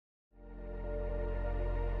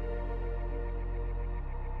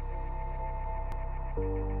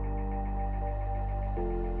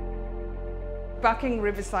Barking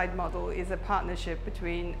Riverside model is a partnership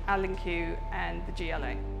between L&Q and the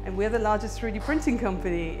GLA. And we're the largest 3D printing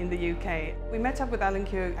company in the UK. We met up with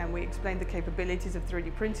L&Q and we explained the capabilities of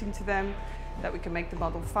 3D printing to them, that we can make the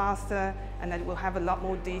model faster and that it will have a lot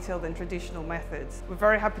more detail than traditional methods. We're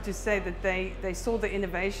very happy to say that they saw the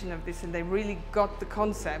innovation of this and they really got the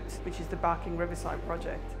concept, which is the Barking Riverside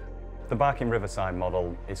project. The Barking Riverside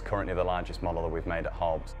model is currently the largest model that we've made at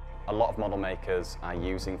Hobs. A lot of model makers are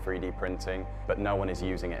using 3D printing, but no one is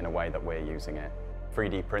using it in a way that we're using it.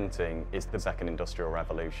 3D printing is the second industrial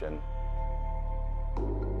revolution.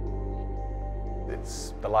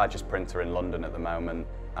 It's the largest printer in London at the moment,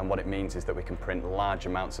 and what it means is that we can print large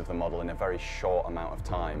amounts of the model in a very short amount of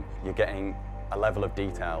time. You're getting a level of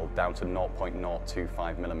detail down to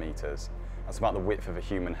 0.025 millimeters. That's about the width of a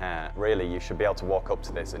human hair. Really, you should be able to walk up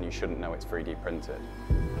to this and you shouldn't know it's 3D printed.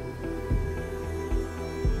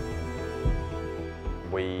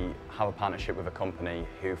 We have a partnership with a company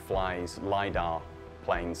who flies LiDAR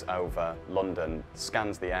planes over London,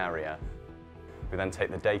 scans the area. We then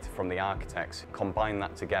take the data from the architects, combine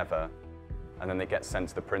that together, and then they get sent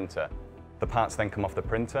to the printer. The parts then come off the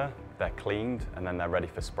printer, they're cleaned, and then they're ready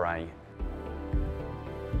for spray.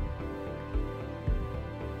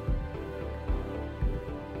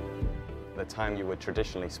 The time you would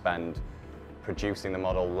traditionally spend producing the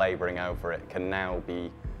model, labouring over it, can now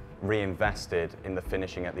be reinvested in the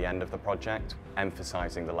finishing at the end of the project,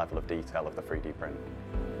 emphasising the level of detail of the 3D print.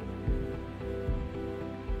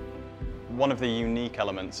 One of the unique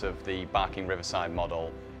elements of the Barking Riverside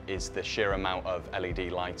model is the sheer amount of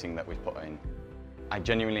LED lighting that we've put in. I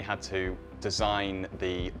genuinely had to design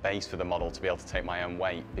the base for the model to be able to take my own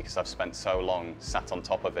weight because I've spent so long sat on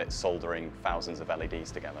top of it soldering thousands of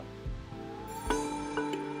LEDs together.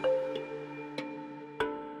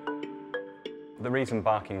 The reason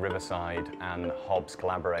Barking Riverside and Hobs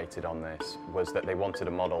collaborated on this was that they wanted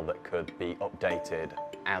a model that could be updated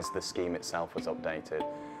as the scheme itself was updated.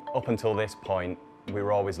 Up until this point, we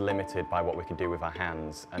were always limited by what we could do with our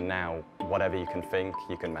hands, and now, whatever you can think,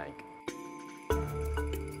 you can make.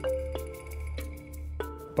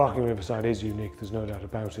 Barking Riverside is unique, there's no doubt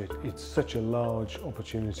about it. It's such a large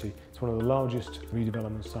opportunity. It's one of the largest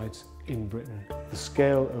redevelopment sites in Britain. The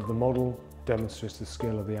scale of the model demonstrates the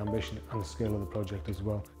scale of the ambition and the scale of the project as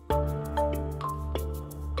well.